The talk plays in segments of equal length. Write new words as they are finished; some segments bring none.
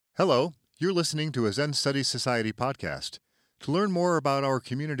Hello, you're listening to a Zen Studies Society podcast. To learn more about our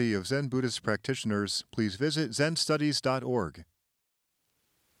community of Zen Buddhist practitioners, please visit zenstudies.org.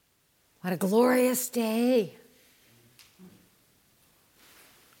 What a glorious day!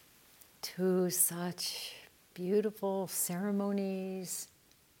 Two such beautiful ceremonies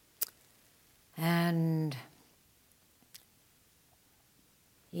and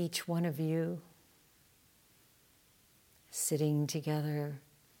each one of you sitting together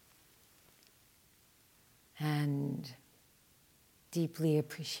and deeply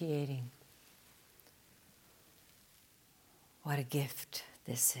appreciating what a gift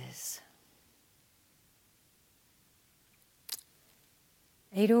this is.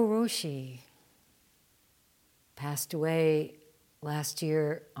 Eido Roshi passed away last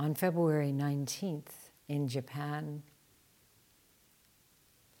year on February 19th in Japan.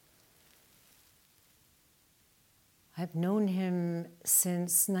 I've known him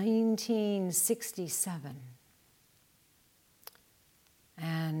since 1967,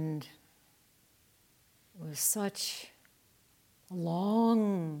 and it was such a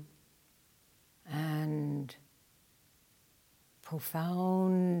long and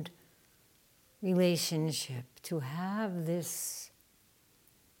profound relationship to have this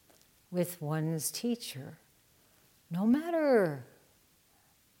with one's teacher, no matter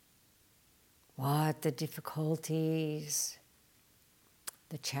what the difficulties,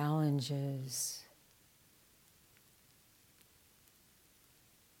 the challenges,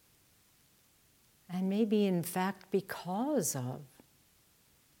 and maybe in fact because of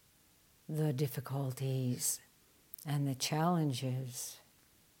the difficulties and the challenges,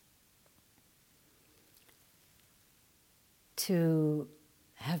 to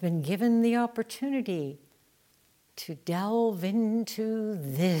have been given the opportunity to delve into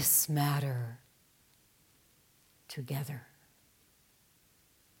this matter together.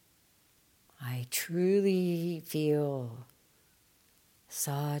 I truly feel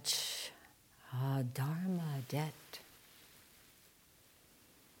such a Dharma debt.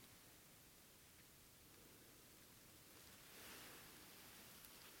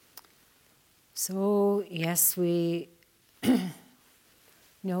 So, yes, we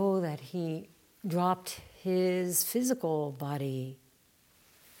know that he dropped his physical body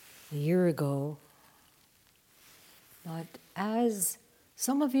a year ago. But as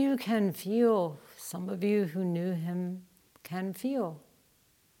some of you can feel, some of you who knew him can feel,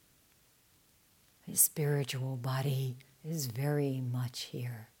 his spiritual body is very much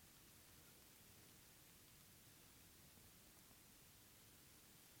here.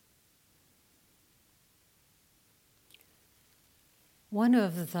 One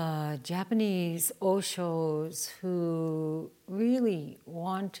of the Japanese Oshos who really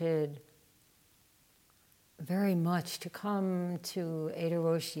wanted very much to come to Eido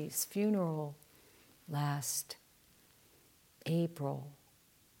Roshi's funeral last April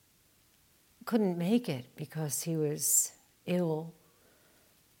couldn't make it because he was ill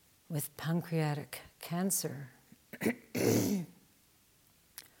with pancreatic cancer.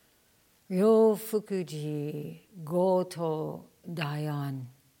 Ryo Fukuji Goto Dayan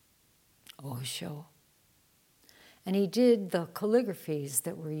Osho. And he did the calligraphies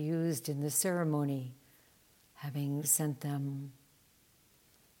that were used in the ceremony, having sent them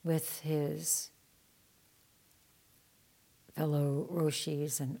with his fellow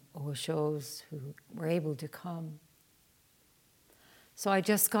Roshis and Oshos who were able to come. So I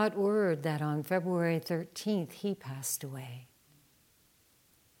just got word that on February 13th he passed away.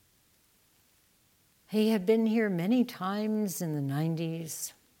 He had been here many times in the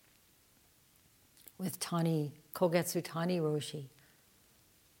 90s with Kogetsu Tani Roshi.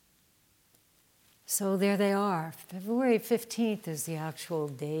 So there they are. February 15th is the actual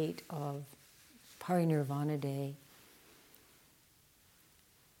date of Parinirvana Day.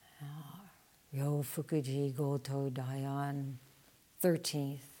 Ryo Fukuji Goto Dayan,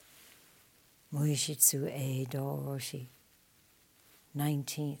 13th. Muishitsu Eido Roshi,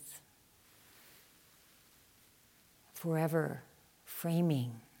 19th. Forever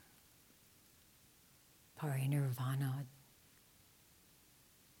framing Parinirvana.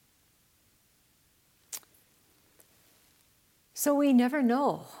 So we never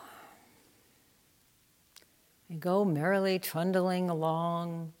know. We go merrily trundling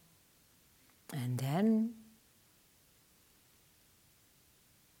along, and then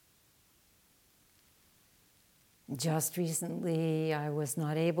just recently I was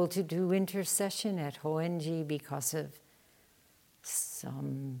not able to do intercession at Hoenji because of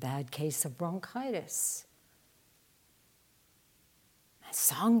some bad case of bronchitis.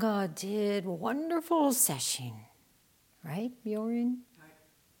 Sangha did wonderful session, right, Bjorn?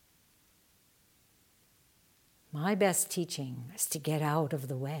 my best teaching is to get out of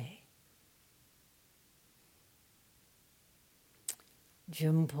the way.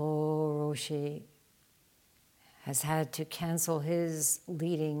 Jumpo Roshi has had to cancel his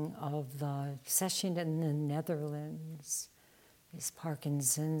leading of the session in the Netherlands. His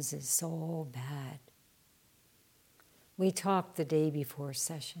Parkinson's is so bad. We talked the day before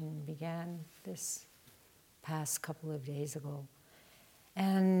session began, this past couple of days ago.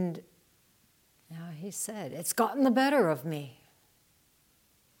 And now he said, it's gotten the better of me.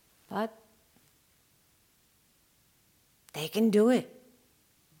 But they can do it.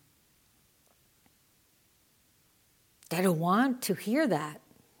 They don't want to hear that,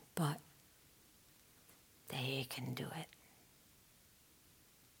 but they can do it.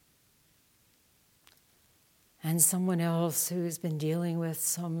 And someone else who's been dealing with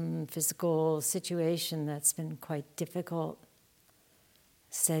some physical situation that's been quite difficult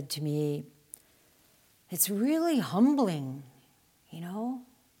said to me, it's really humbling, you know?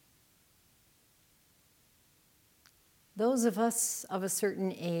 Those of us of a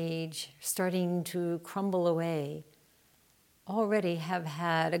certain age starting to crumble away already have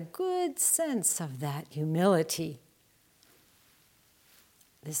had a good sense of that humility.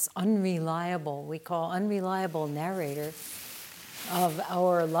 This unreliable, we call unreliable narrator of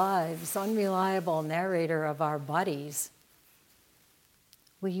our lives, unreliable narrator of our bodies.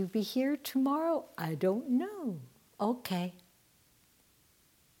 Will you be here tomorrow? I don't know. Okay.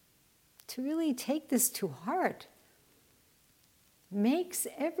 To really take this to heart makes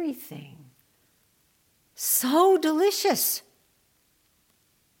everything so delicious.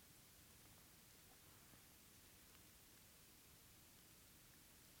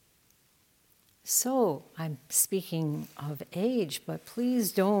 So, I'm speaking of age, but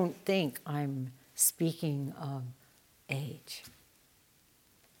please don't think I'm speaking of age.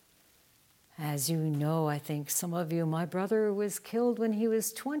 As you know, I think some of you, my brother was killed when he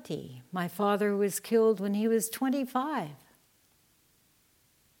was 20. My father was killed when he was 25.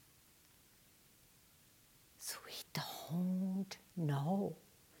 So we don't know.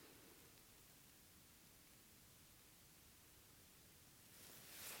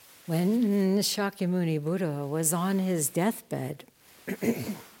 When Shakyamuni Buddha was on his deathbed,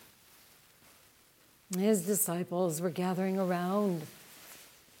 his disciples were gathering around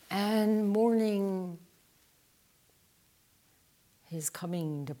and mourning his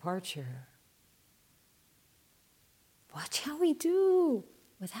coming departure. What shall we do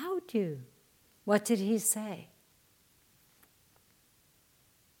without you? What did he say?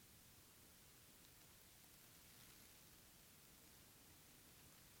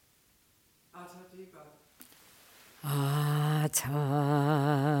 Atadipa.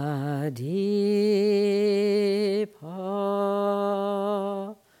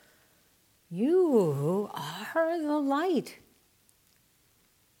 You are the light.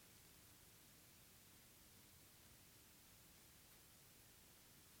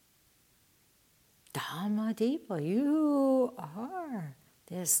 Dhammadipa, you are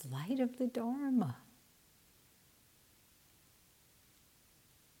this light of the Dharma.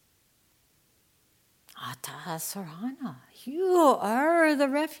 Atasarana, you are the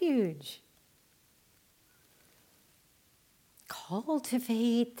refuge.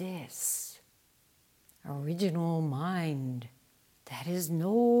 Cultivate this original mind that is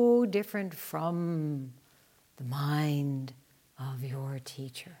no different from the mind of your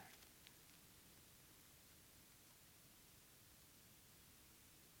teacher.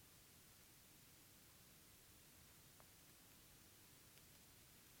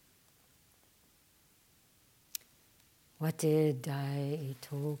 What did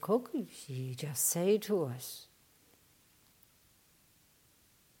Daito Kokushi just say to us?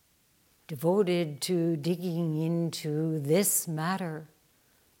 Devoted to digging into this matter,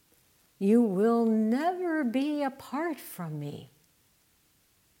 you will never be apart from me.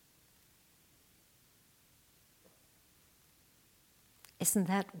 Isn't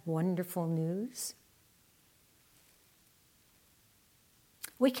that wonderful news?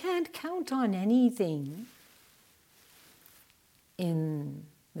 We can't count on anything in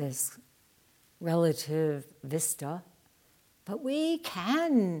this relative vista, but we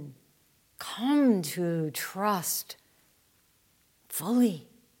can come to trust fully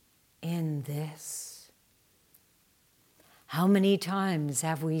in this. How many times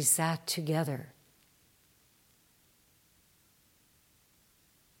have we sat together?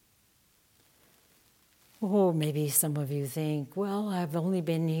 Oh, maybe some of you think, well, I've only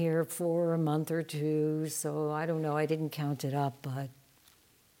been here for a month or two, so I don't know, I didn't count it up, but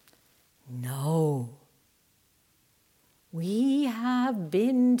no. We have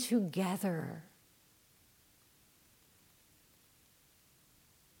been together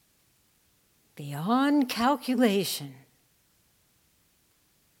beyond calculation,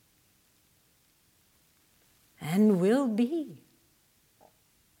 and will be.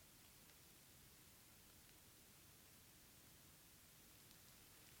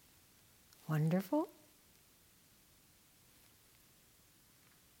 Wonderful.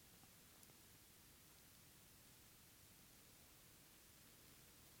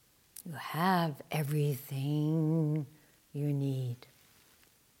 You have everything you need.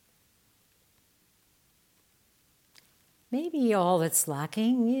 Maybe all that's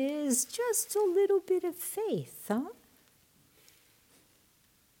lacking is just a little bit of faith, huh?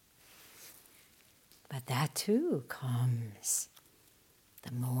 But that too comes.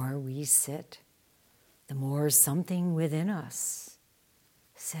 The more we sit, the more something within us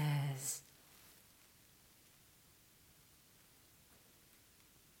says,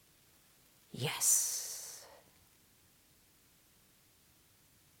 yes,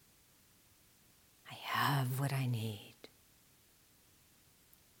 I have what I need.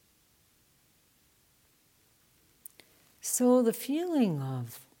 So the feeling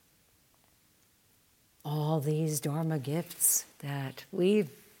of all these Dharma gifts that we've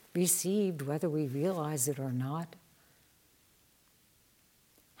received, whether we realize it or not,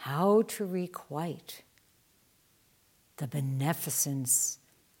 how to requite the beneficence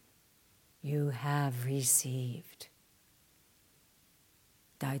you have received.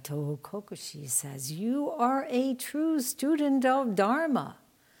 Daito Kokushi says, you are a true student of Dharma.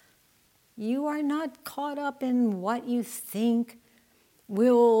 You are not caught up in what you think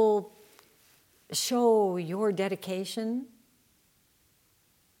will show your dedication.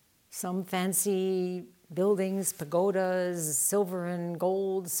 Some fancy buildings, pagodas, silver and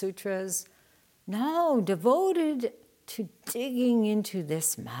gold sutras. No, devoted to digging into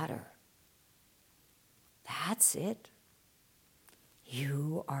this matter. That's it.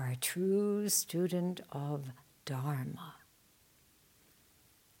 You are a true student of Dharma.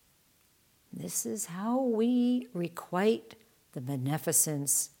 This is how we requite the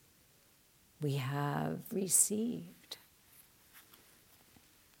beneficence we have received.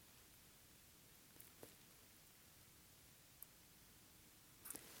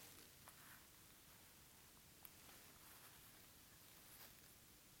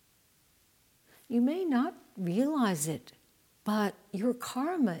 You may not realize it, but your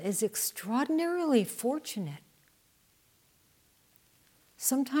karma is extraordinarily fortunate.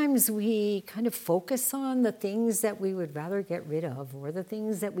 Sometimes we kind of focus on the things that we would rather get rid of, or the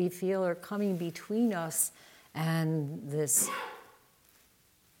things that we feel are coming between us and this,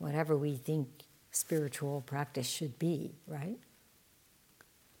 whatever we think spiritual practice should be, right?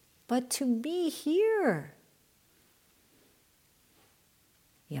 But to be here,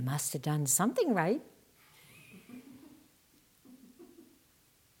 you must have done something right.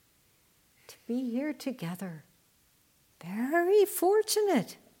 To be here together. Very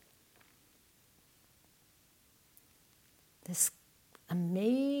fortunate. This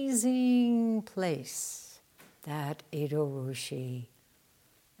amazing place that Edo Roshi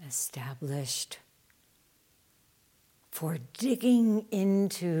established for digging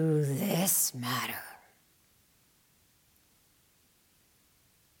into this matter.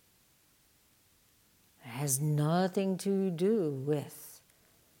 It has nothing to do with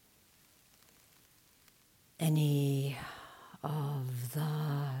any of the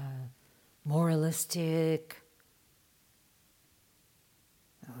moralistic,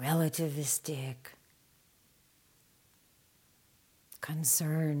 relativistic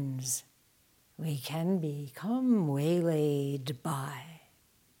concerns we can become waylaid by.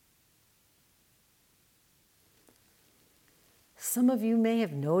 Some of you may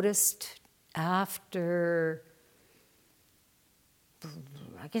have noticed after,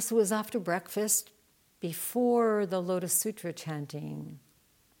 I guess it was after breakfast, before the Lotus Sutra chanting,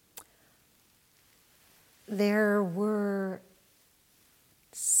 there were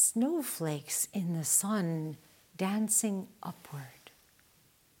snowflakes in the sun dancing upward.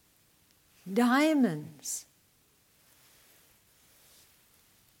 Diamonds.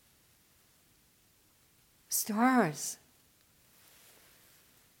 Stars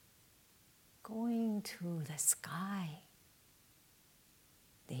going to the sky.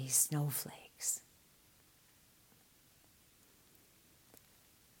 These snowflakes.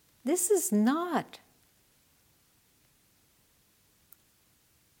 This is not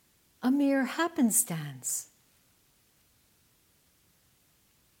a mere happenstance.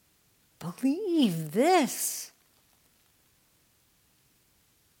 Believe this.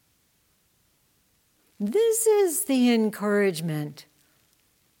 This is the encouragement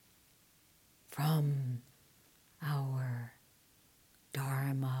from our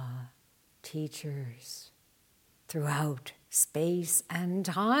Dharma teachers throughout space and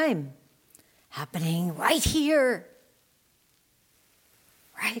time, happening right here,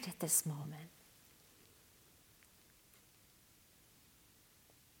 right at this moment.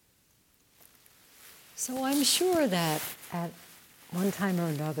 So I'm sure that at one time or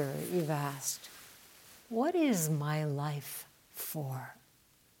another you've asked, what is my life for?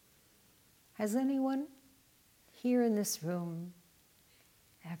 Has anyone here in this room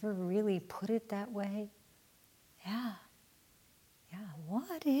ever really put it that way? Yeah.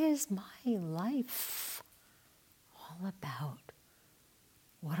 What is my life all about?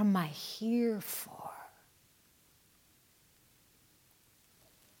 What am I here for?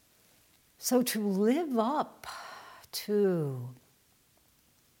 So to live up to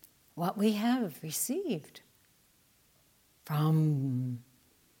what we have received from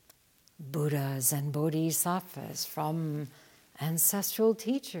Buddhas and Bodhisattvas, from ancestral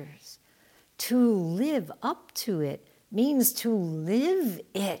teachers, to live up to it means to live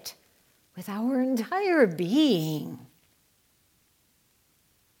it with our entire being.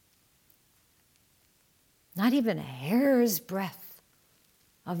 Not even a hair's breadth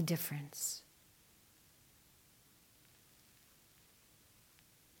of difference.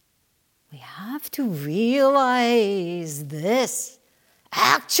 We have to realize this,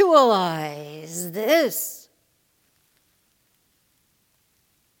 actualize this.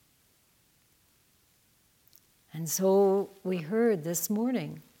 And so we heard this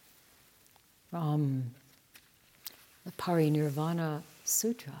morning from the Parinirvana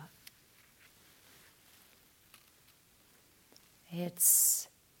Sutra. It's,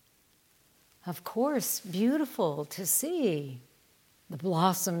 of course, beautiful to see the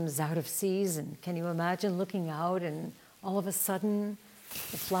blossoms out of season. Can you imagine looking out and all of a sudden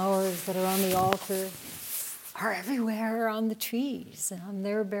the flowers that are on the altar are everywhere on the trees and on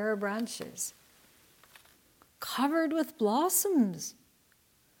their bare branches, covered with blossoms.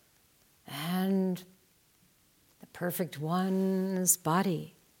 And the perfect one's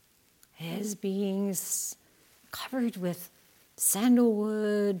body is being covered with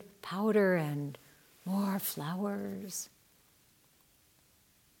sandalwood powder and more flowers.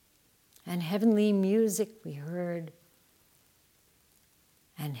 And heavenly music we heard,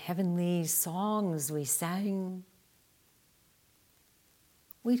 and heavenly songs we sang.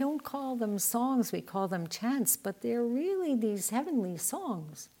 We don't call them songs, we call them chants, but they're really these heavenly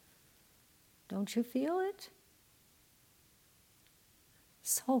songs. Don't you feel it?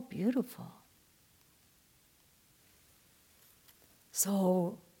 So beautiful.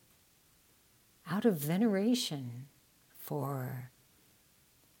 So, out of veneration for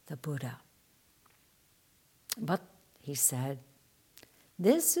the Buddha. But, he said,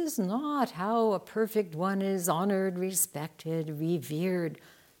 this is not how a perfect one is honored, respected, revered,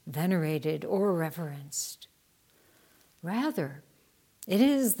 venerated, or reverenced. Rather, it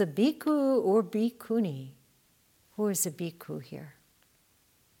is the bhikkhu or bhikkhuni. Who is a bhikkhu here?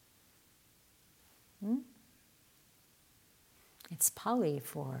 It's Pali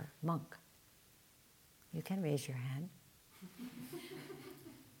for monk. You can raise your hand.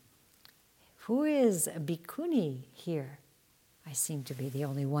 Who is a bhikkhuni here? I seem to be the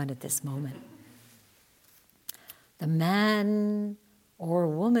only one at this moment. The man or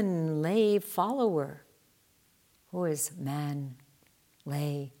woman lay follower. Who is man,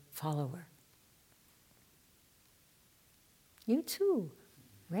 lay follower? You too.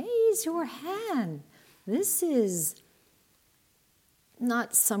 Raise your hand. This is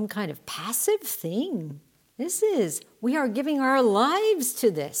not some kind of passive thing. This is, we are giving our lives to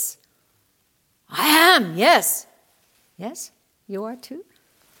this. I am, yes. Yes, you are too.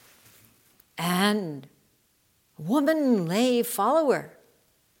 And woman lay follower.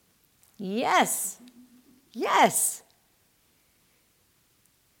 Yes, yes.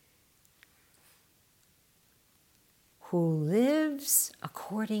 Who lives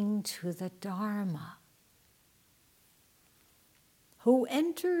according to the Dharma. Who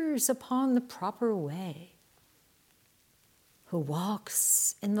enters upon the proper way. Who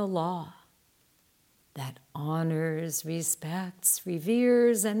walks in the law that honors, respects,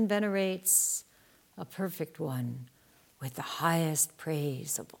 reveres, and venerates a perfect one with the highest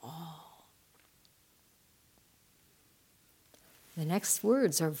praise of all. The next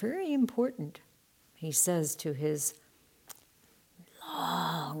words are very important. He says to his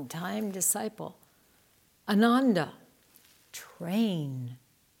long-time disciple, Ananda, train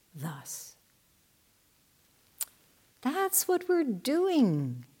thus. That's what we're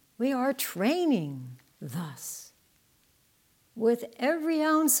doing. We are training thus, with every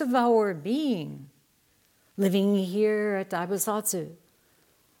ounce of our being, living here at Daibosatsu,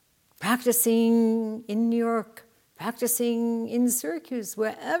 practicing in New York, practicing in Syracuse,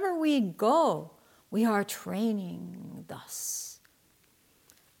 wherever we go, we are training thus.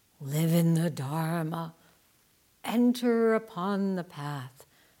 Live in the Dharma, enter upon the path,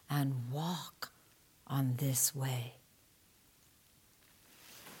 and walk on this way.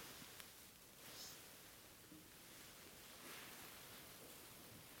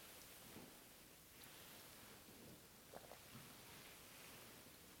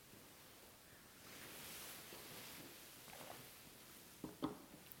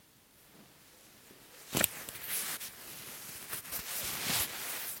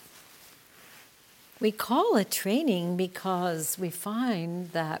 We call it training because we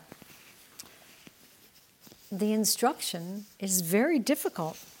find that the instruction is very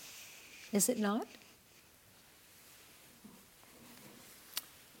difficult, is it not?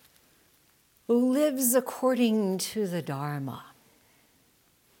 Who lives according to the Dharma.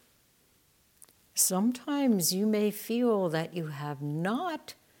 Sometimes you may feel that you have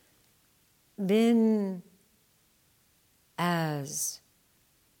not been as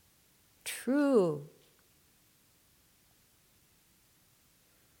true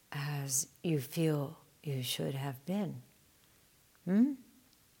as you feel you should have been.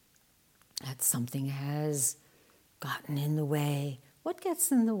 That something has gotten in the way. What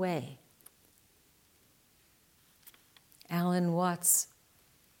gets in the way? Alan Watts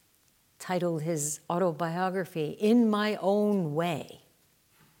titled his autobiography, "In My Own Way."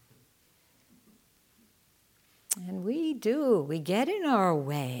 And we get in our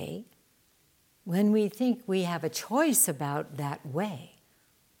way when we think we have a choice about that way.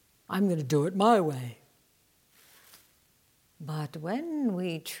 I'm going to do it my way. But when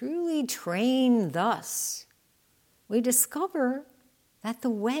we truly train thus, we discover that the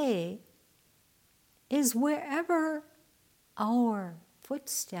way is wherever our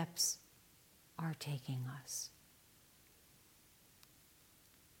footsteps are taking us.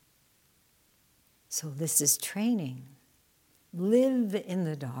 So this is training. Live in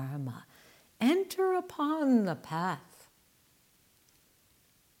the Dharma. Enter upon the path.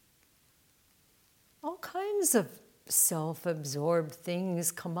 All kinds of self-absorbed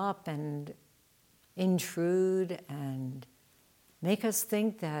things come up and intrude and make us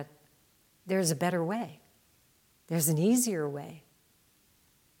think that there's a better way. There's an easier way.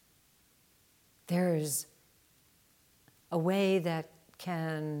 There's a way that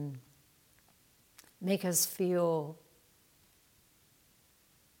can make us feel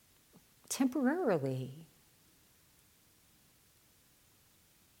temporarily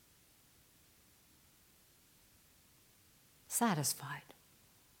satisfied.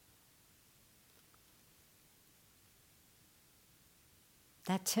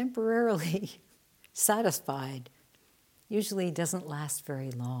 That temporarily satisfied usually doesn't last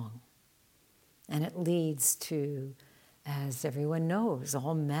very long. And it leads to, as everyone knows,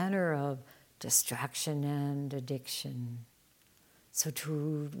 all manner of distraction and addiction. So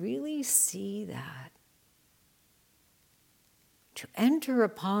to really see that, to enter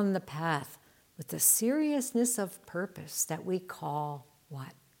upon the path with the seriousness of purpose that we call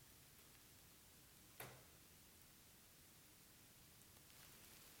what?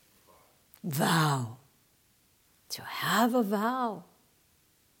 Vow. To have a vow.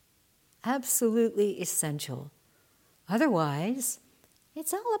 Absolutely essential. Otherwise,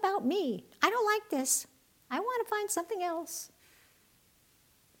 it's all about me. I don't like this. I want to find something else.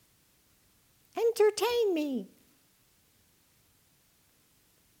 Entertain me.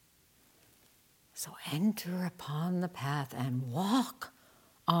 So enter upon the path and walk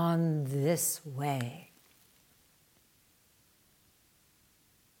on this way.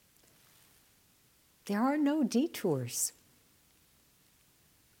 There are no detours.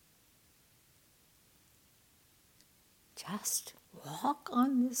 Just walk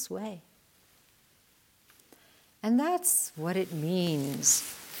on this way. And that's what it means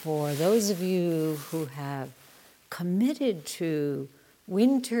for those of you who have committed to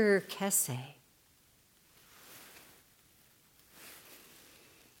Winter Kesse.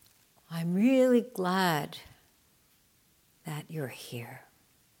 I'm really glad that you're here.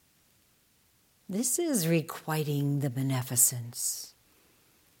 This is requiting the beneficence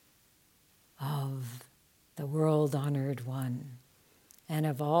of the world-honored one and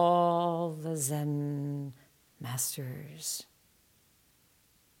of all the Zen masters.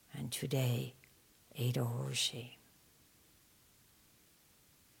 And today, Eido Roshi.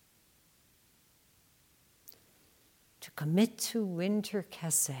 To commit to Winter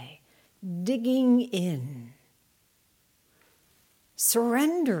Kesse, digging in,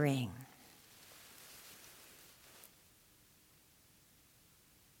 surrendering,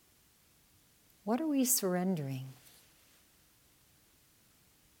 What are we surrendering?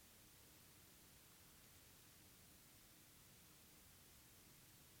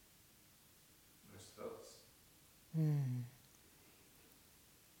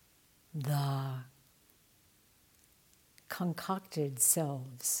 The concocted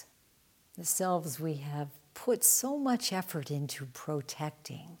selves, the selves we have put so much effort into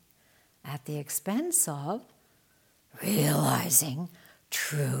protecting at the expense of realizing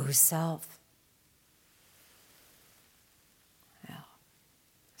true self. Well,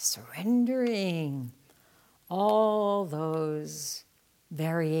 surrendering all those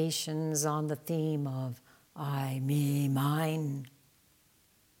variations on the theme of I, me, mine.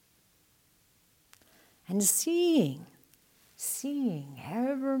 And seeing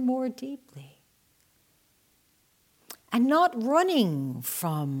ever more deeply. And not running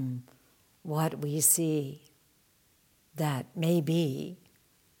from what we see that may be,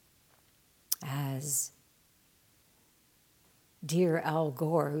 as dear Al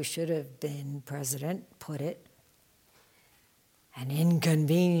Gore, who should have been president, put it, an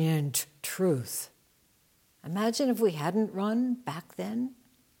inconvenient truth. Imagine if we hadn't run back then.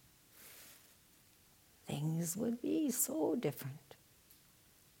 Things would be so different.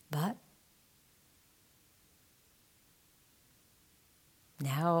 But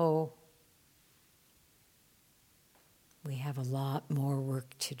now we have a lot more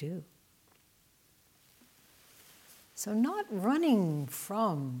work to do. So not running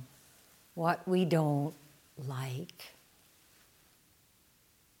from what we don't like.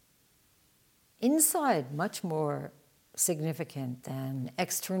 Inside, much more significant than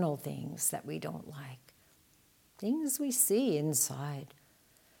external things that we don't like. Things we see inside.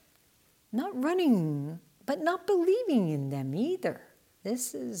 Not running, but not believing in them either.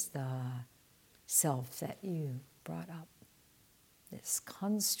 This is the self that you brought up. This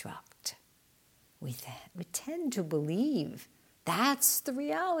construct. We tend to believe that's the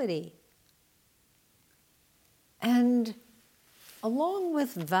reality. And along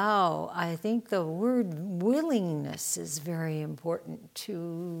with vow, I think the word willingness is very important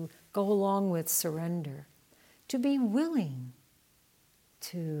to go along with surrender. To be willing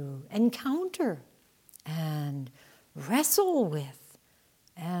to encounter and wrestle with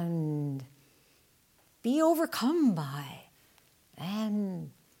and be overcome by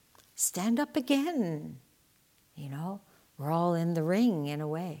and stand up again. You know, we're all in the ring in a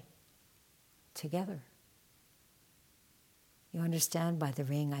way, together. You understand by the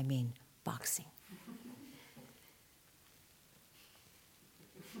ring, I mean boxing.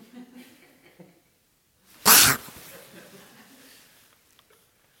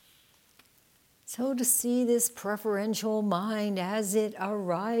 So to see this preferential mind as it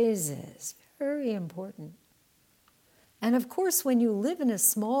arises, very important. And of course, when you live in a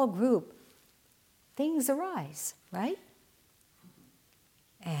small group, things arise, right?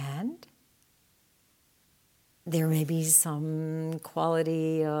 And there may be some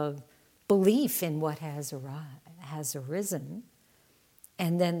quality of belief in what has arisen,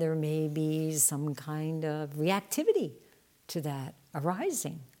 and then there may be some kind of reactivity to that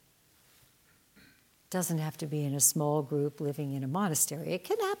arising. Doesn't have to be in a small group living in a monastery. It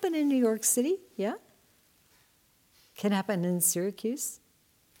can happen in New York City, yeah? Can happen in Syracuse,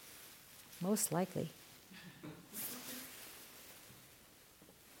 most likely.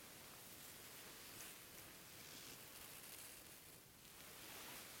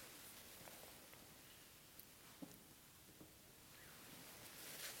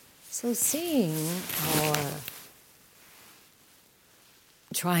 So seeing our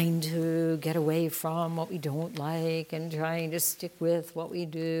trying to get away from what we don't like and trying to stick with what we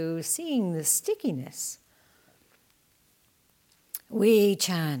do, seeing the stickiness. We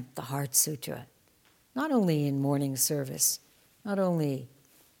chant the Heart Sutra, not only in morning service, not only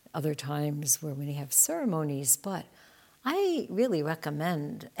other times where we have ceremonies, but I really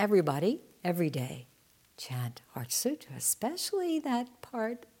recommend everybody, every day, chant Heart Sutra, especially that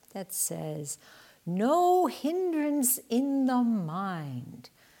part that says, no hindrance in the mind.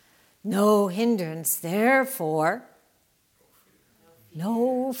 No hindrance, therefore,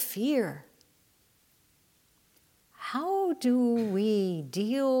 no fear. How do we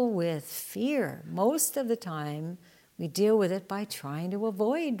deal with fear? Most of the time, we deal with it by trying to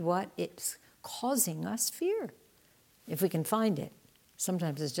avoid what it's causing us fear, if we can find it.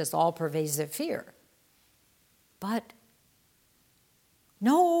 Sometimes it's just all-pervasive fear. But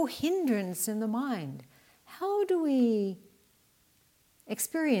no hindrance in the mind. How do we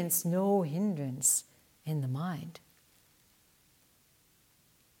experience no hindrance in the mind?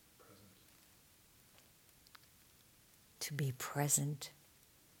 To be present,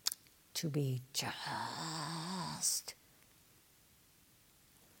 to be just.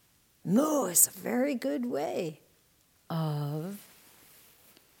 Mu is a very good way of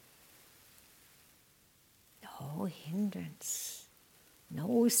no hindrance,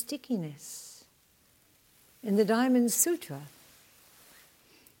 no stickiness. In the Diamond Sutra,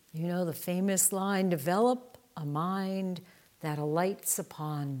 you know the famous line, develop a mind that alights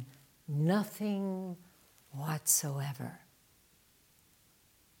upon nothing whatsoever.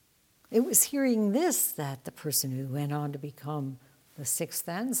 It was hearing this that the person who went on to become the sixth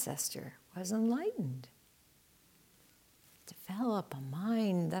ancestor was enlightened. Develop a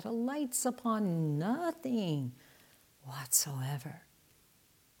mind that alights upon nothing whatsoever.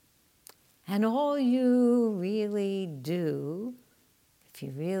 And all you really do, if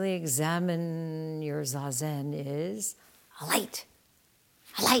you really examine your zazen, is alight,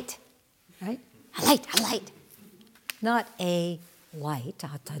 right? Alight. Not a light,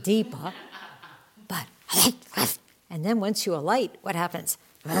 atadipa, but alight. And then once you alight, what happens?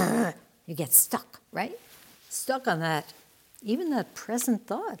 You get stuck, right? Stuck on that. Even that present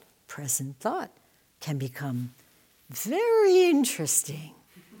thought can become very interesting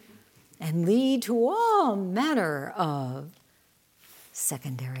and lead to all manner of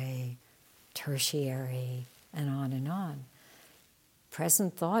secondary, tertiary, and on and on.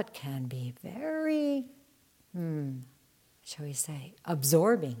 Present thought can be very, shall we say,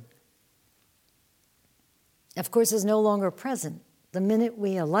 absorbing. Of course, it's no longer present. The minute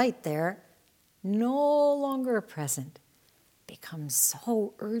we alight there, no longer present. Becomes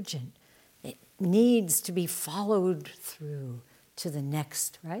so urgent. It needs to be followed through to the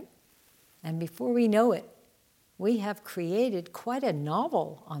next, right? And before we know it, we have created quite a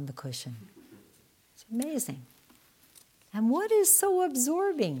novel on the cushion. It's amazing. And what is so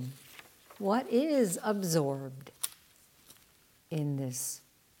absorbing? What is absorbed in this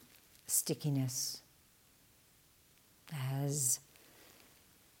stickiness? As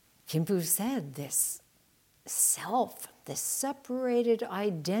Kimpu said, this self, this separated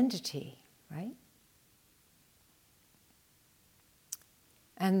identity, right?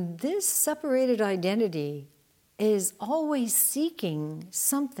 And this separated identity is always seeking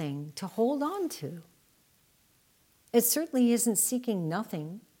something to hold on to. It certainly isn't seeking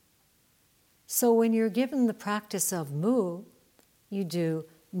nothing. So when you're given the practice of mu, you do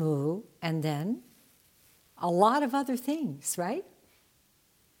mu and then a lot of other things, right?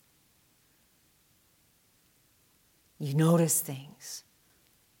 You notice things.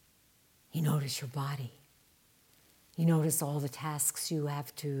 You notice your body. You notice all the tasks you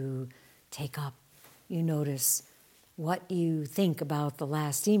have to take up. You notice what you think about the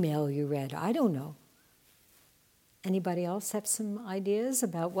last email you read. I don't know. Anybody else have some ideas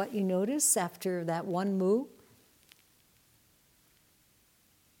about what you notice after that one mu?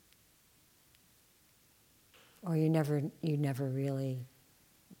 Or you never really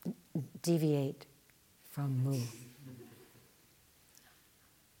deviate from mu?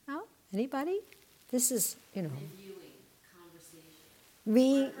 No? Anybody? This is, Reviewing,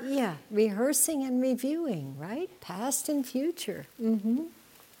 conversation. Rehearsing and reviewing, right? Past and future. Mm-hmm.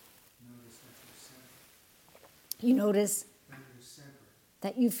 You notice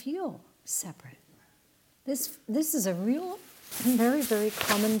that you feel separate. This is a real, very, very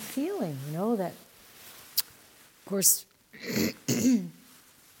common feeling, that, of course,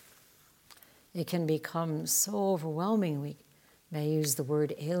 it can become so overwhelming. We may use the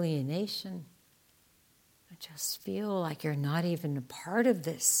word alienation. I just feel like you're not even a part of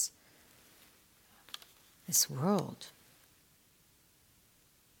this world.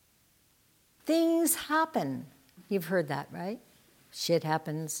 Things happen. You've heard that, right? Shit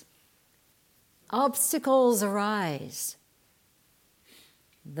happens. Obstacles arise.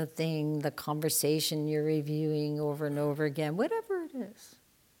 The conversation you're reviewing over and over again, whatever it is.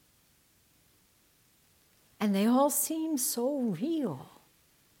 And they all seem so real.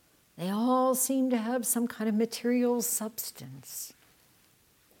 They all seem to have some kind of material substance.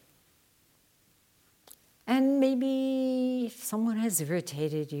 And maybe someone has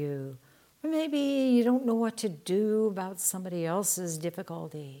irritated you. Or maybe you don't know what to do about somebody else's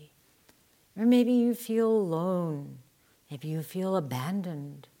difficulty. Or maybe you feel alone. Maybe you feel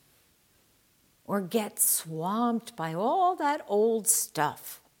abandoned. Or get swamped by all that old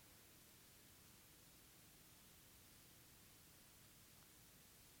stuff.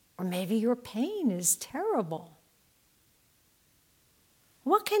 Or maybe your pain is terrible.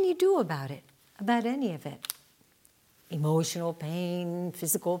 What can you do about it? About any of it? Emotional pain,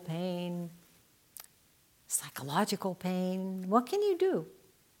 physical pain, psychological pain. What can you do?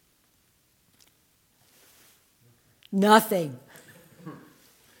 Nothing.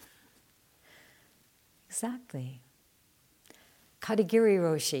 Exactly. Katagiri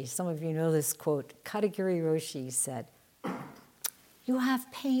Roshi, some of you know this quote. Katagiri Roshi said, "You have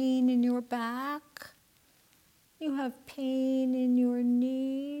pain in your back? You have pain in your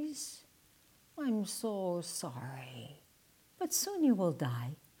knees? I'm so sorry, but soon you will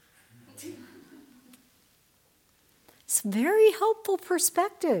die." It's a very helpful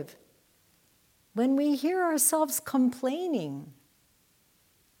perspective when we hear ourselves complaining.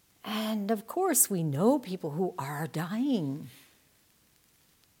 And of course, we know people who are dying.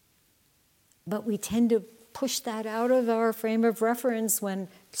 But we tend to push that out of our frame of reference when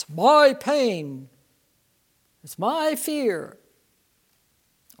it's my pain, it's my fear,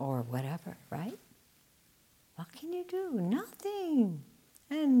 or whatever, right? What can you do? Nothing.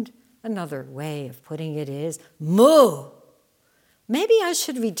 And another way of putting it is, moo. Maybe I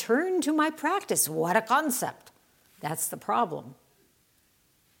should return to my practice. What a concept. That's the problem.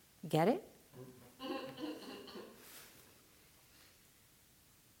 Get it?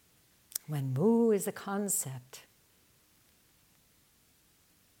 When moo is a concept,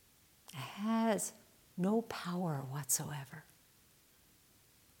 it has no power whatsoever.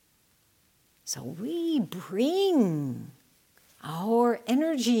 So we bring our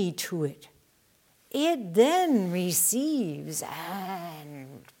energy to it. It then receives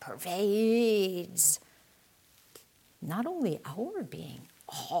and pervades not only our being,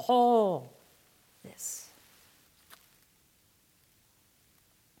 all this.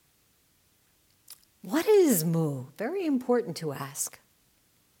 What is moo? Very important to ask.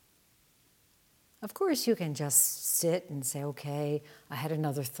 Of course, you can just sit and say, okay, I had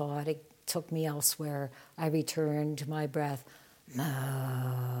another thought. It took me elsewhere. I returned to my breath.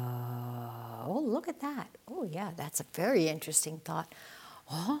 Oh, look at that. Oh, yeah, that's a very interesting thought.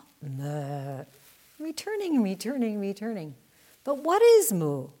 Oh, returning. But what is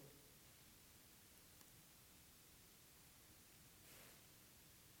moo?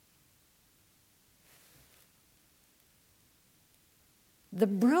 The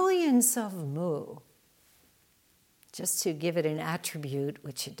brilliance of moo, just to give it an attribute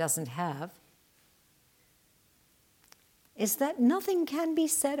which it doesn't have, is that nothing can be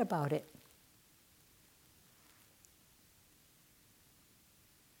said about it.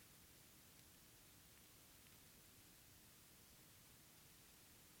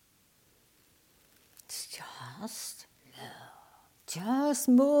 It's just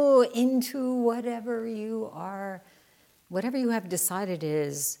moo into whatever you have decided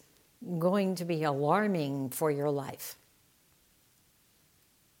is going to be alarming for your life.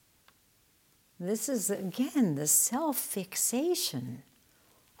 This is, again, the self-fixation.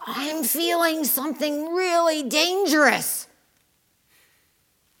 I'm feeling something really dangerous.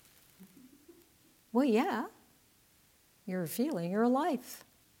 Well, yeah, you're feeling your life.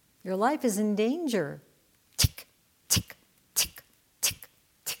 Your life is in danger. Tick, tick, tick, tick,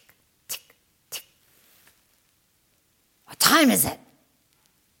 tick, tick, tick. What time is it?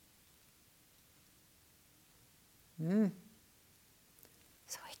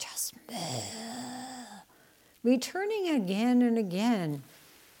 So we just returning again and again.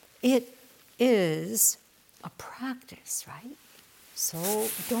 It is a practice, right? So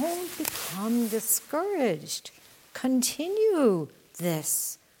don't become discouraged. Continue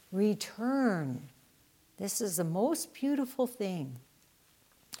this return. This is the most beautiful thing.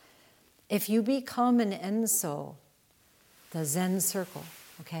 If you become an Enso, the Zen circle,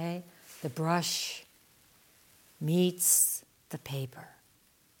 okay, the brush meets the paper.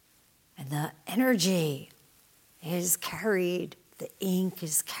 And the energy is carried, the ink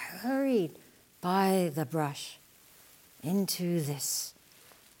is carried by the brush into this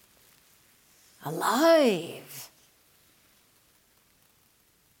alive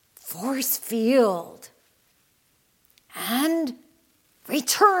force field. And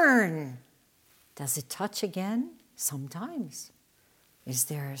return. Does it touch again? Sometimes. Is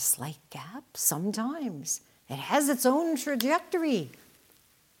there a slight gap? Sometimes. It has its own trajectory.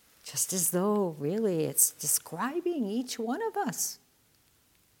 Just as though, really, it's describing each one of us.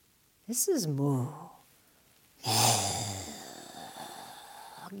 This is moo.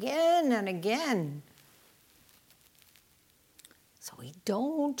 Again and again. So we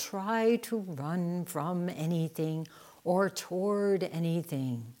don't try to run from anything or toward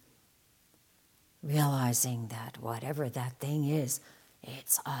anything. Realizing that whatever that thing is,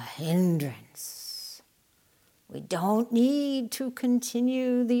 it's a hindrance. We don't need to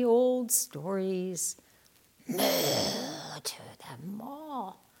continue the old stories to them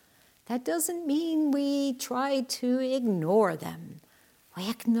all. That doesn't mean we try to ignore them. We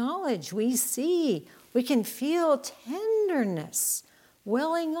acknowledge, we see, we can feel tenderness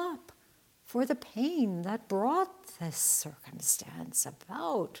welling up for the pain that brought this circumstance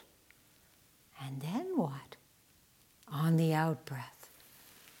about. And then what? On the out-breath.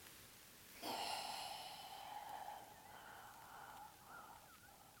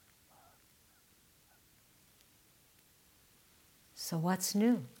 So what's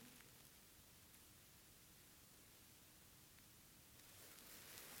new?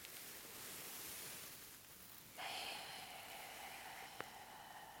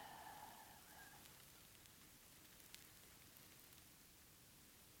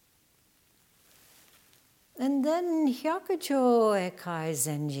 And then Hyakujo Ekai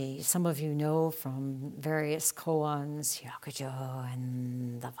Zenji, some of you know from various koans, Hyakujo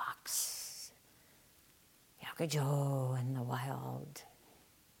and the fox, Hyakujo and the wild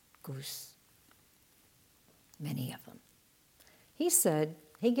goose, many of them. He said,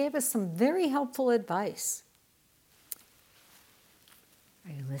 he gave us some very helpful advice.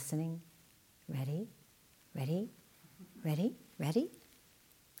 Are you listening? Ready? Ready? Ready? Ready?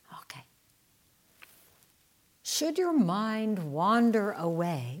 Okay. Should your mind wander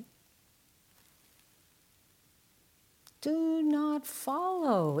away, do not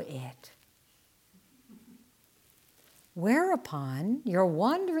follow it. Whereupon your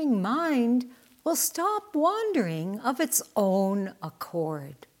wandering mind will stop wandering of its own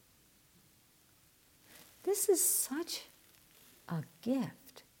accord. This is such a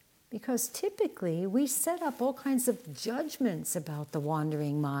gift because typically we set up all kinds of judgments about the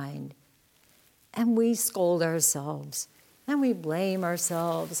wandering mind. And we scold ourselves, and we blame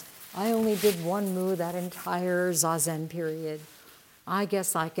ourselves. I only did one mu that entire Zazen period. I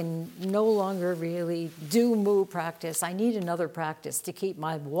guess I can no longer really do mu practice. I need another practice to keep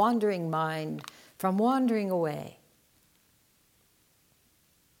my wandering mind from wandering away.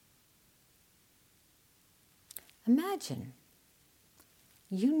 Imagine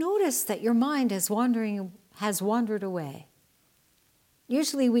you notice that your mind has wandered away.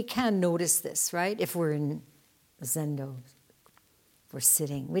 Usually we can notice this, right? If we're in Zendo, we're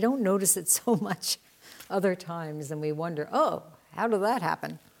sitting. We don't notice it so much other times, and we wonder, oh, how did that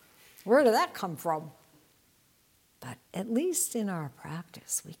happen? Where did that come from? But at least in our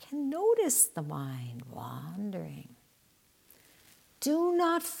practice, we can notice the mind wandering. Do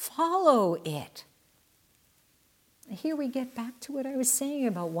not follow it. Here we get back to what I was saying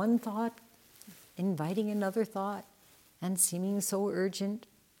about one thought inviting another thought. And seeming so urgent,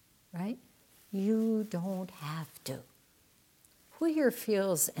 right? You don't have to. Who here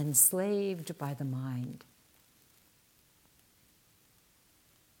feels enslaved by the mind?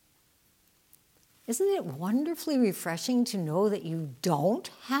 Isn't it wonderfully refreshing to know that you don't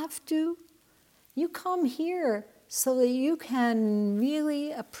have to? You come here so that you can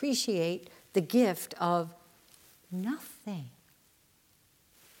really appreciate the gift of nothing.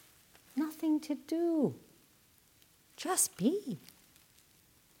 Nothing to do. Just be.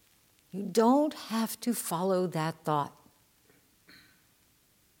 You don't have to follow that thought.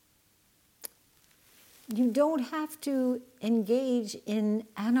 You don't have to engage in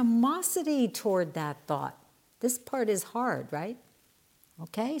animosity toward that thought. This part is hard, right?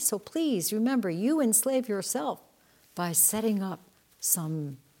 Okay, so please remember, you enslave yourself by setting up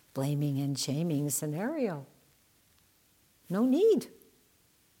some blaming and shaming scenario. No need.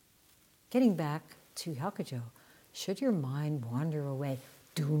 Getting back to Hyakujo. Should your mind wander away,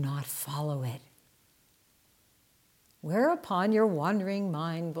 do not follow it. Whereupon your wandering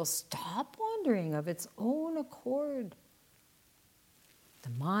mind will stop wandering of its own accord. The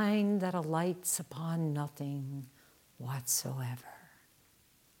mind that alights upon nothing whatsoever.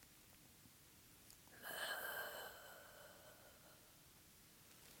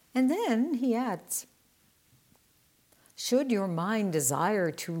 And then he adds, should your mind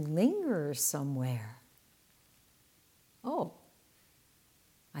desire to linger somewhere, oh,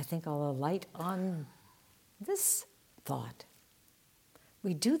 I think I'll alight on this thought.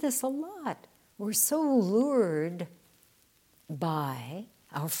 We do this a lot. We're so lured by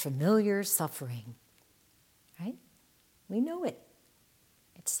our familiar suffering, right? We know it.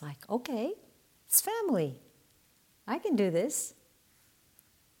 It's like, okay, it's family. I can do this.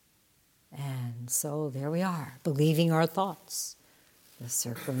 And so there we are, believing our thoughts, the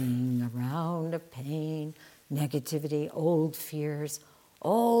circling around of pain, negativity, old fears,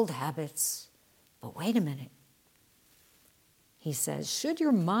 old habits. But wait a minute. He says, should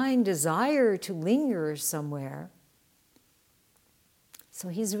your mind desire to linger somewhere, so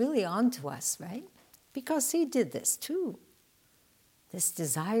he's really on to us, right? Because he did this too. This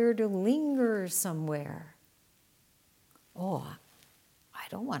desire to linger somewhere. Oh, I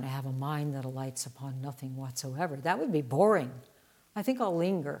don't want to have a mind that alights upon nothing whatsoever. That would be boring. I think I'll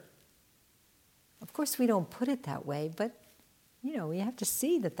linger. Of course, we don't put it that way, but, we have to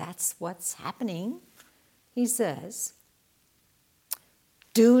see that that's what's happening. He says,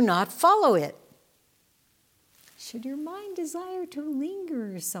 do not follow it. Should your mind desire to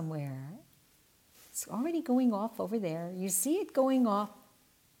linger somewhere, it's already going off over there. You see it going off.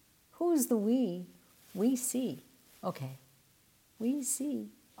 Who's the we? We see. Okay. We see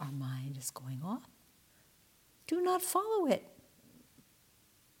our mind is going off. Do not follow it.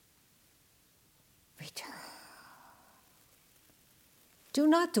 Return. Do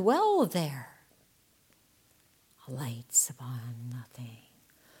not dwell there. Alights upon nothing.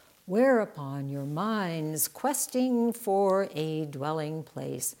 Whereupon your mind's questing for a dwelling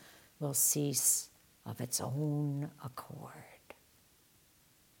place will cease of its own accord.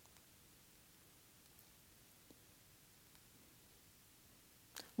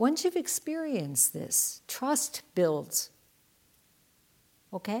 Once you've experienced this, trust builds.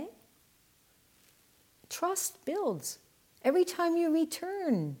 Okay? Trust builds. Every time you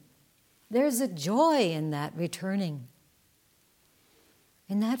return, there's a joy in that returning.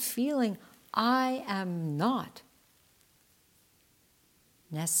 In that feeling, I am not,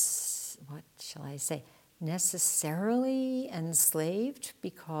 necessarily enslaved,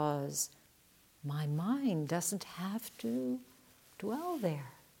 because my mind doesn't have to dwell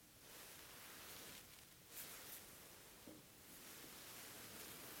there.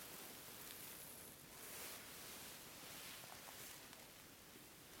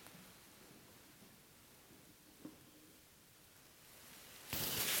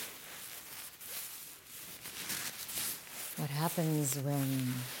 What happens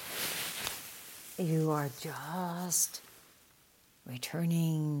when you are just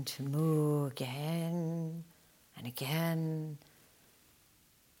returning to Mu again and again?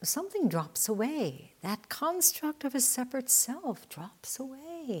 Something drops away. That construct of a separate self drops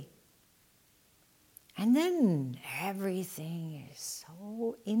away. And then everything is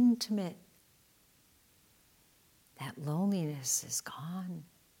so intimate. That loneliness is gone.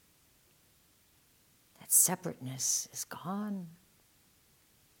 Separateness is gone.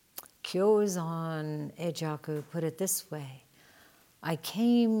 Kyozan Ejaku put it this way: I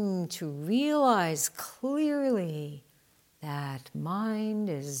came to realize clearly that mind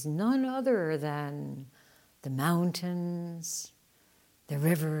is none other than the mountains, the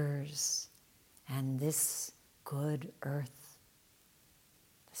rivers, and this good earth,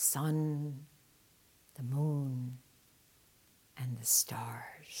 the sun, the moon, and the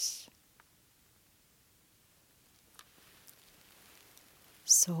stars.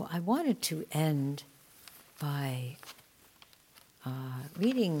 So I wanted to end by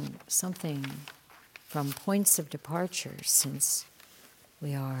reading something from Points of Departure, since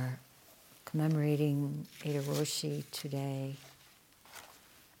we are commemorating Ada Roshi today.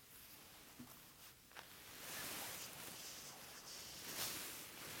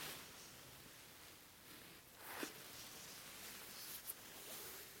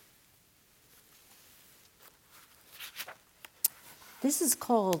 This is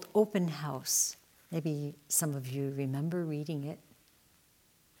called Open House. Maybe some of you remember reading it.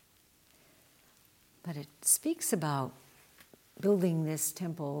 But it speaks about building this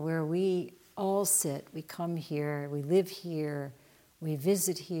temple where we all sit. We come here, we live here, we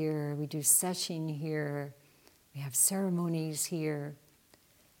visit here, we do sesshin here, we have ceremonies here.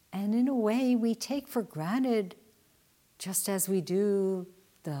 And in a way, we take for granted, just as we do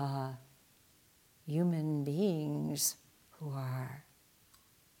the human beings who are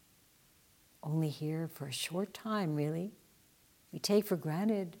only here for a short time, really. We take for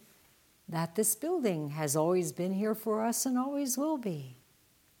granted that this building has always been here for us and always will be.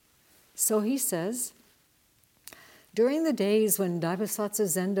 So he says, during the days when Daibosatsu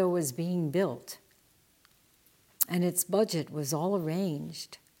Zendo was being built and its budget was all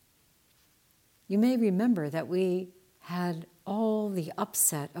arranged, you may remember that we had all the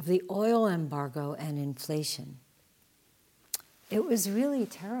upset of the oil embargo and inflation. It was really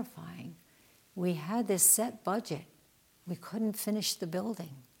terrifying. We had this set budget. We couldn't finish the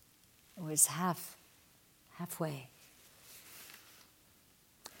building. It was halfway.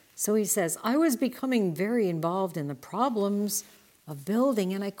 So he says, I was becoming very involved in the problems of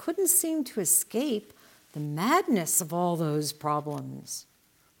building, and I couldn't seem to escape the madness of all those problems.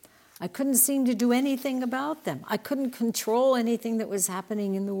 I couldn't seem to do anything about them. I couldn't control anything that was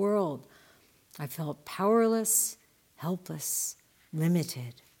happening in the world. I felt powerless, helpless,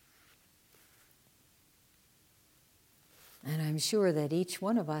 limited. And I'm sure that each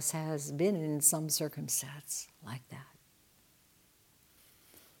one of us has been in some circumstance like that.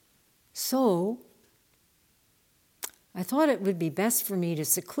 So, I thought it would be best for me to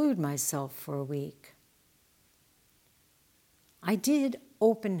seclude myself for a week. I did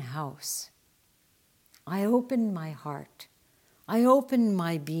open house. I opened my heart. I opened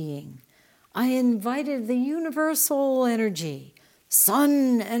my being. I invited the universal energy,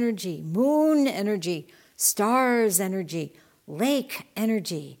 sun energy, moon energy, stars energy, lake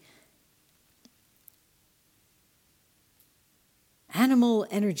energy, animal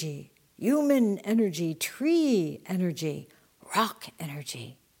energy, human energy, tree energy, rock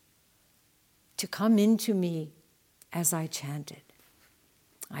energy, to come into me as I chanted.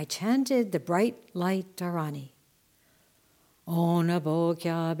 I chanted the bright light Dharani. Ona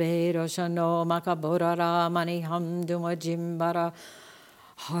bokya bedo shano makaborara maniham duma jimbara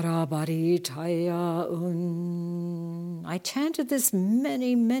harabari taya un. I chanted this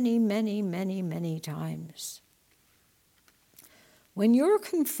many, many, many, many, many times. When you're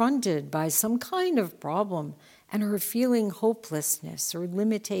confronted by some kind of problem and are feeling hopelessness or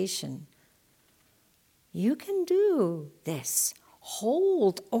limitation, you can do this.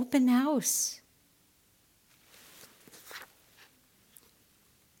 Hold open house.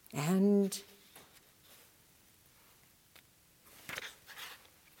 And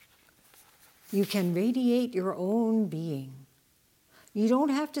you can radiate your own being. You don't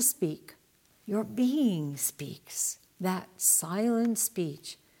have to speak. Your being speaks. That silent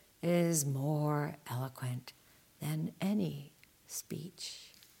speech is more eloquent than any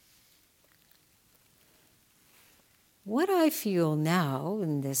speech. What I feel now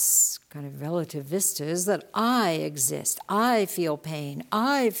in this kind of relative vista is that I exist. I feel pain.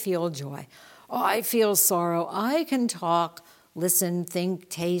 I feel joy. I feel sorrow. I can talk, listen, think,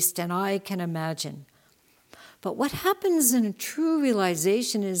 taste, and I can imagine. But what happens in a true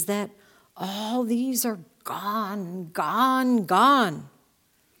realization is that all these are gone, gone, gone.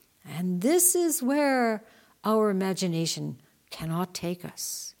 And this is where our imagination cannot take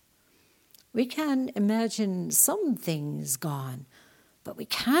us. We can imagine some things gone, but we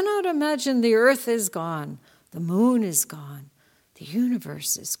cannot imagine the earth is gone, the moon is gone, the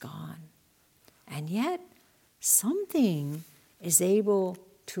universe is gone. And yet, something is able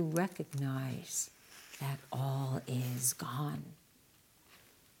to recognize that all is gone.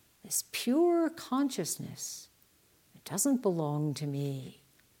 This pure consciousness, it doesn't belong to me.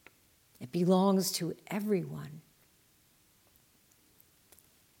 It belongs to everyone.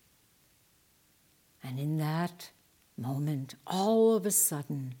 And in that moment, all of a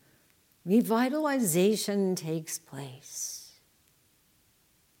sudden, revitalization takes place.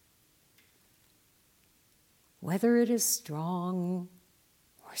 Whether it is strong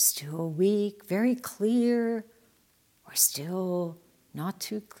or still weak, very clear or still not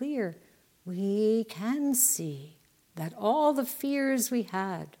too clear, we can see that all the fears we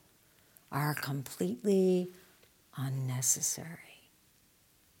had are completely unnecessary.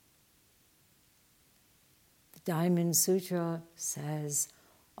 The Diamond Sutra says,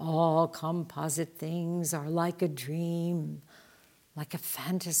 all composite things are like a dream, like a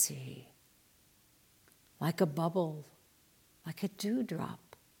fantasy, like a bubble, like a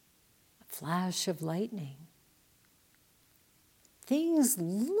dewdrop, a flash of lightning. Things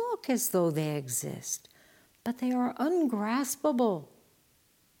look as though they exist, but they are ungraspable,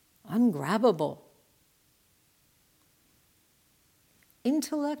 ungrabbable.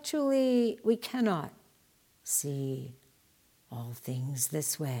 Intellectually, we cannot see all things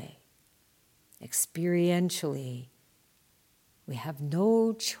this way. Experientially, we have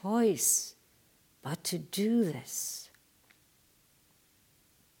no choice but to do this.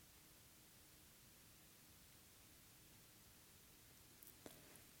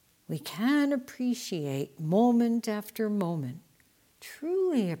 We can appreciate moment after moment,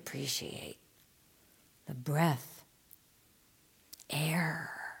 truly appreciate the breath,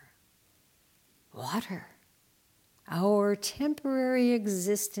 air, water, our temporary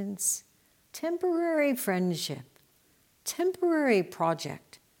existence, temporary friendship, temporary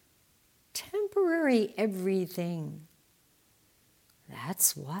project, temporary everything.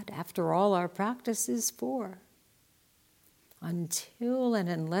 That's what, after all, our practice is for. Until and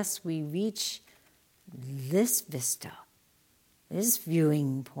unless we reach this vista, this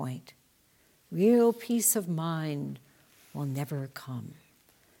viewing point, real peace of mind will never come.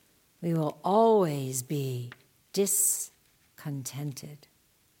 We will always be discontented.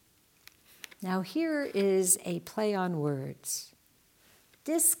 Now here is a play on words.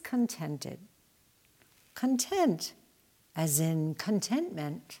 Discontented. Content, as in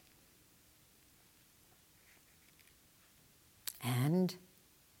contentment. And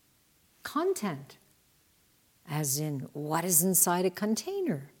content, as in what is inside a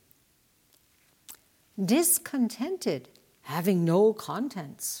container. discontented, having no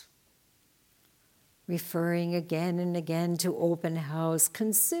contents. Referring again and again to open house,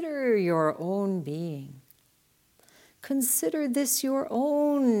 consider your own being. Consider this your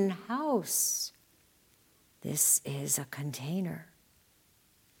own house. This is a container.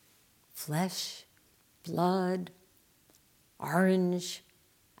 Flesh, blood, orange,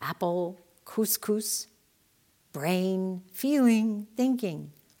 apple, couscous, brain, feeling,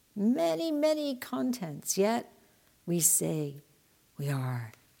 thinking, many, many contents, yet we say we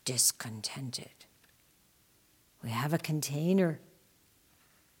are discontented. We have a container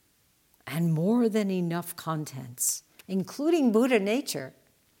and more than enough contents, including Buddha nature,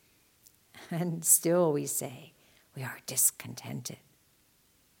 and still we say we are discontented.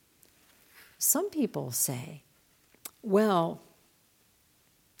 Some people say, well,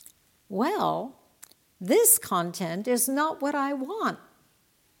 this content is not what I want.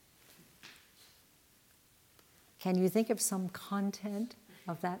 Can you think of some content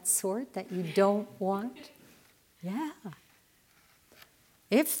of that sort that you don't want? Yeah.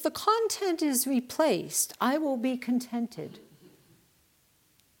 If the content is replaced, I will be contented.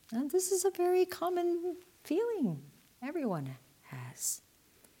 And this is a very common feeling everyone has.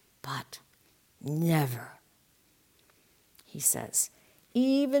 But never, he says,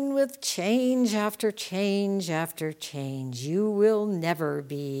 even with change after change after change, you will never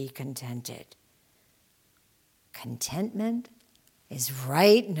be contented. Contentment is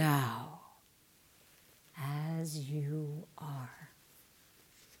right now, as you are.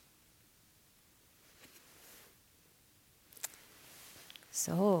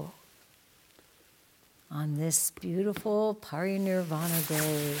 So, on this beautiful Parinirvana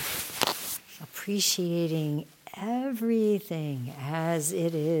Day, appreciating everything as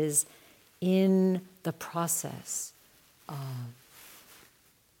it is in the process of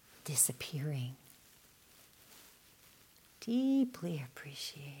disappearing, deeply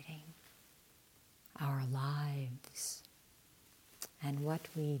appreciating our lives and what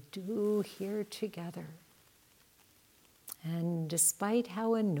we do here together. And despite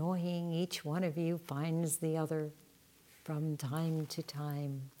how annoying each one of you finds the other from time to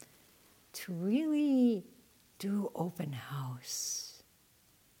time, to really do open house,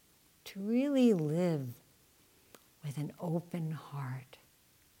 to really live with an open heart,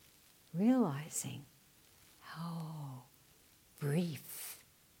 realizing how brief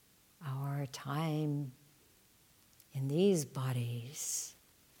our time in these bodies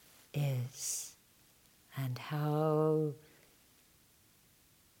is, and how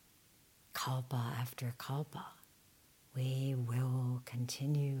kalpa after kalpa we will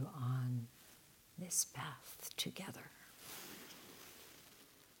continue on this path together.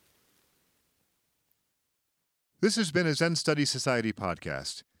 This has been a Zen Study Society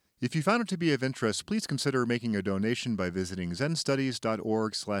podcast. If you found it to be of interest, please consider making a donation by visiting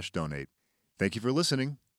zenstudies.org/donate. Thank you for listening.